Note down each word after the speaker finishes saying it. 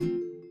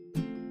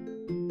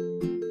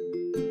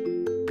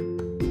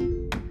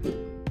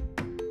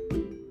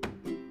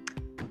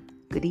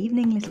Good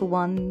evening, little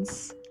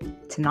ones.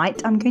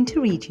 Tonight I'm going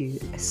to read you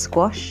A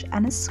Squash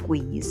and a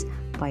Squeeze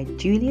by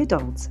Julia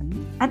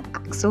Donaldson and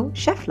Axel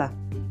Scheffler.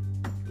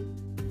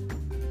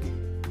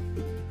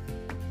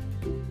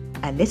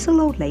 A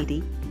little old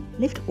lady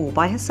lived all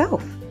by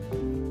herself,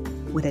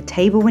 with a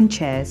table and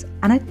chairs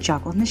and a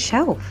jug on the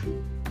shelf.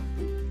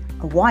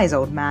 A wise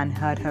old man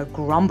heard her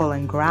grumble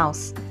and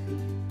grouse.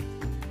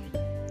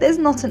 "There's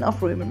not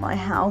enough room in my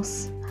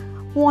house.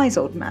 Wise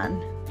old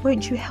man,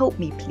 won't you help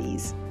me,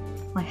 please?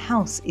 My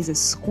house is a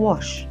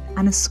squash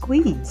and a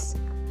squeeze."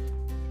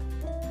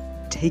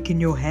 "Taken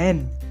your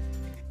hen,"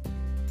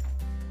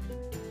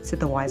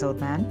 said the wise old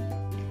man.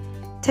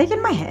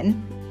 "Taken my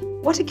hen?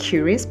 What a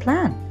curious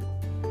plan."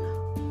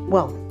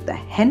 Well, the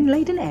hen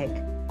laid an egg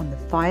on the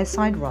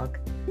fireside rug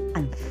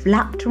and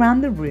flapped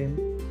around the room,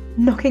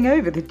 knocking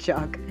over the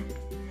jug.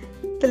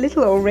 The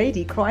little old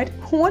lady cried,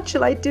 "What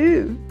shall I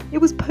do? It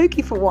was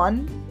pokey for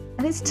one,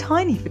 and it's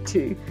tiny for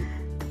two.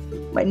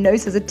 My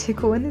nose has a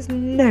tickle and there's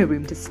no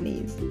room to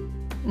sneeze.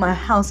 My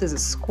house is a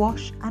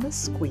squash and a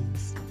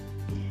squeeze."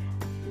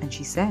 And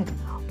she said,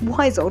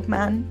 "Wise old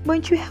man,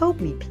 won't you help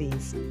me,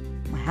 please?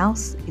 My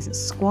house is a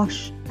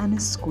squash and a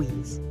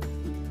squeeze."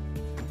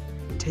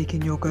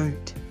 "Taken your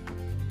goat,"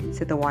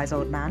 said the wise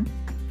old man.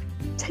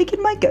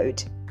 "Taken my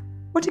goat?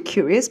 What a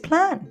curious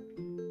plan."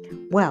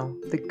 Well,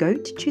 the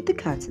goat chewed the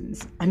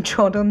curtains and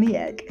trod on the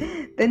egg,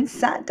 then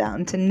sat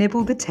down to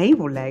nibble the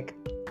table leg.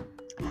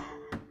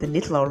 The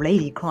little old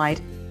lady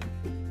cried,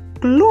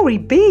 "Glory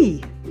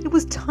be! It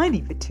was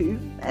tiny for two,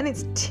 and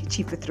it's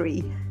titchy for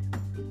three.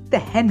 The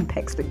hen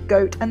pecks the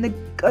goat, and the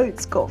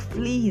goat's got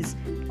fleas.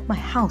 My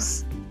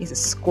house is a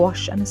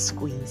squash and a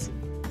squeeze."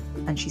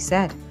 And she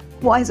said,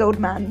 "Wise old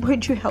man,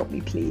 won't you help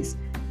me, please?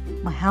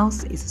 My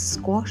house is a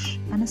squash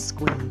and a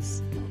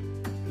squeeze."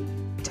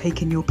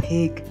 "Taken your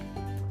pig,"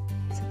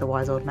 said the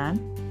wise old man.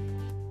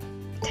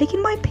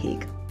 "Taken my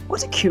pig?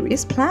 What a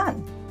curious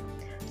plan."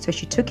 So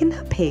she took in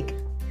her pig,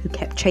 who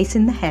kept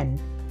chasing the hen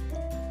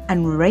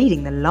and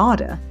raiding the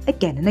larder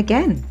again and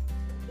again.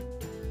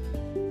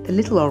 The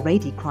little old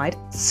lady cried,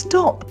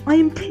 "Stop, I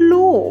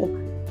implore!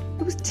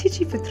 It was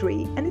titchy for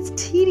three and it's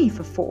teeny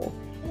for four.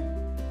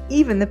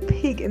 Even the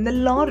pig in the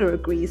larder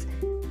agrees.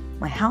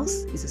 My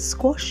house is a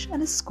squash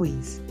and a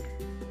squeeze."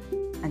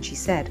 And she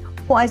said,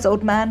 "Wise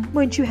old man,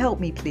 won't you help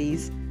me,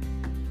 please?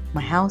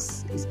 My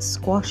house is a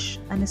squash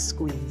and a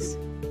squeeze."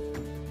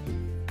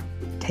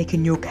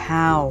 "Taken your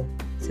cow,"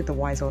 said the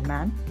wise old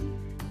man.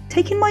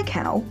 "Taken my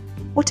cow?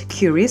 What a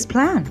curious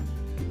plan."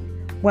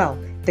 Well,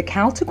 the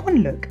cow took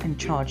one look and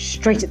charged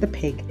straight at the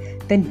pig,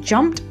 then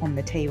jumped on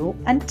the table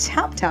and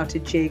tapped out a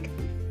jig.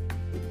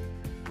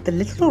 The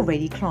little old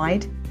lady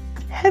cried,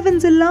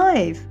 "Heavens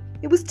alive!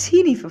 It was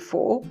teeny for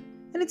four,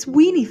 and it's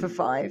weeny for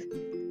five.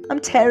 I'm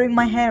tearing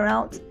my hair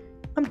out.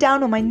 I'm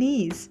down on my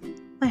knees.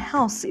 My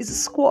house is a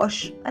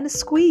squash and a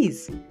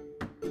squeeze."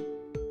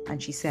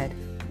 And she said,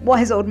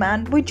 "Wise old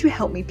man, won't you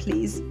help me,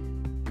 please?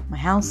 My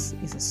house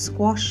is a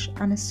squash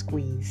and a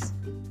squeeze."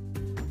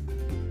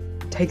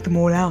 "Take them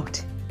all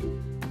out,"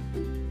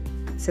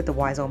 said the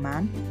wise old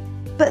man.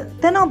 "But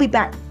then I'll be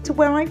back to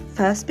where I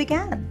first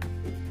began."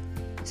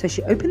 So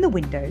she opened the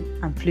window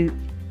and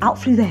out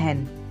flew the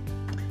hen.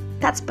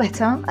 "That's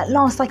better, at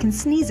last I can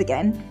sneeze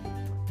again."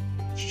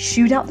 She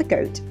shooed out the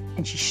goat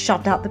and she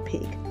shoved out the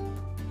pig.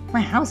 "My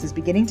house is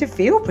beginning to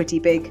feel pretty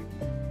big."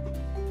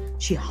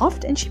 She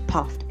huffed and she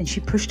puffed and she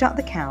pushed out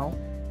the cow.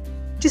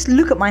 "Just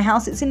look at my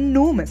house, it's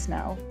enormous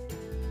now."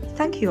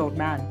 "Thank you, old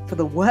man, for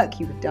the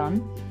work you have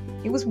done.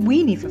 It was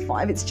weeny for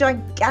five, it's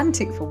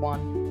gigantic for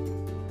one.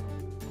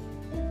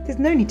 There's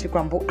no need to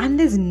grumble and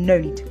there's no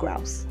need to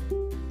grouse.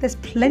 There's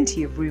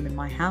plenty of room in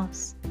my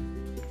house."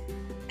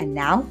 And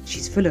now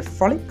she's full of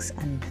frolics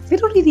and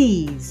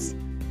fiddle-de-dees.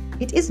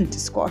 It isn't a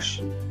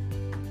squash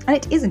and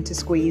it isn't a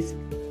squeeze.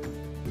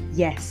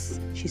 Yes,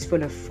 she's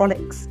full of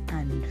frolics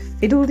and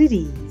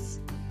fiddle-de-dees.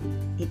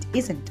 It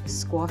isn't a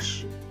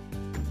squash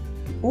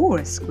or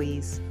a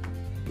squeeze.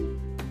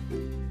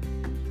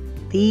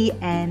 The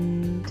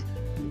end.